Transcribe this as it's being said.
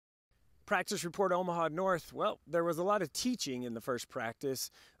Practice report Omaha North. Well, there was a lot of teaching in the first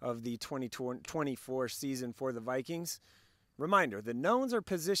practice of the 2024 season for the Vikings. Reminder, the knowns are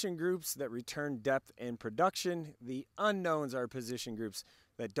position groups that return depth and production. The unknowns are position groups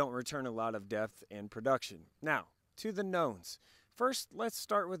that don't return a lot of depth and production. Now, to the knowns. First, let's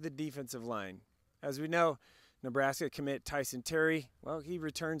start with the defensive line. As we know, Nebraska commit Tyson Terry, well, he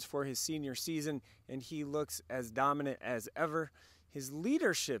returns for his senior season, and he looks as dominant as ever. His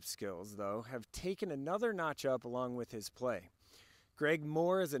leadership skills, though, have taken another notch up along with his play. Greg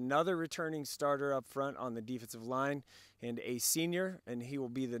Moore is another returning starter up front on the defensive line and a senior, and he will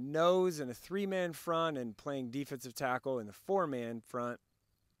be the nose in a three-man front and playing defensive tackle in the four-man front.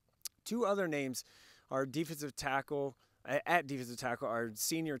 Two other names are defensive tackle are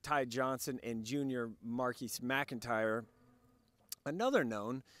senior Ty Johnson and junior Marquise McIntyre. Another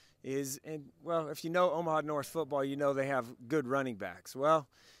known is, if you know Omaha North football, you know they have good running backs. Well,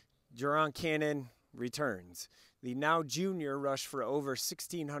 Jerron Cannon returns. The now junior rushed for over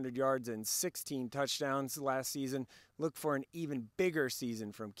 1,600 yards and 16 touchdowns last season. Look for an even bigger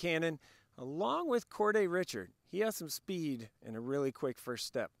season from Cannon, along with Corday Richard. He has some speed and a really quick first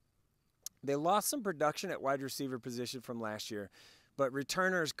step. They lost some production at wide receiver position from last year, but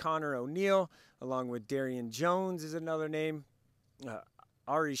returners Connor O'Neill, along with Darian Jones is another name.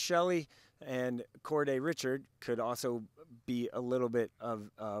 Ari Shelley and Corday Richard could also be a little bit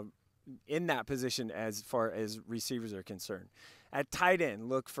of in that position as far as receivers are concerned. At tight end,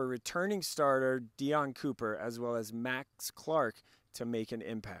 look for returning starter Deion Cooper as well as Max Clark to make an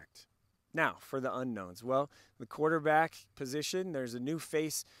impact. Now, for the unknowns. Well, the quarterback position, there's a new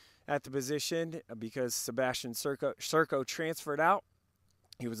face at the position because Sebastian Serco transferred out.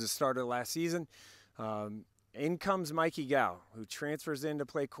 He was a starter last season. In comes Mikey Gow, who transfers in to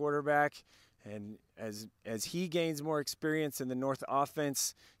play quarterback, and as he gains more experience in the North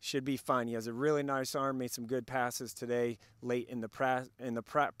offense, should be fine. He has a really nice arm, made some good passes today late in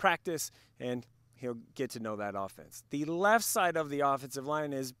the practice, and he'll get to know that offense. The left side of the offensive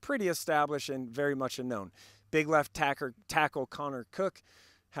line is pretty established and very much unknown. Big left tackle Connor Cook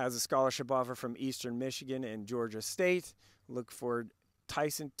has a scholarship offer from Eastern Michigan and Georgia State. Look for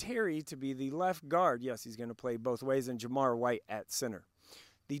Tyson Terry to be the left guard. Yes, he's going to play both ways, and Jamar White at center.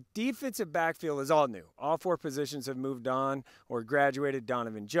 The defensive backfield is all new. All four positions have moved on or graduated.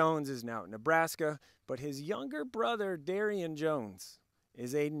 Donovan Jones is now at Nebraska, but his younger brother, Darian Jones,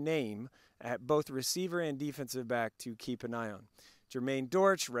 is a name at both receiver and defensive back to keep an eye on. Jermaine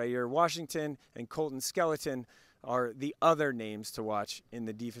Dortch, Rayer Washington, and Colton Skeleton are the other names to watch in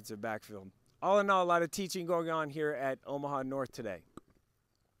the defensive backfield. All in all, a lot of teaching going on here at Omaha North today.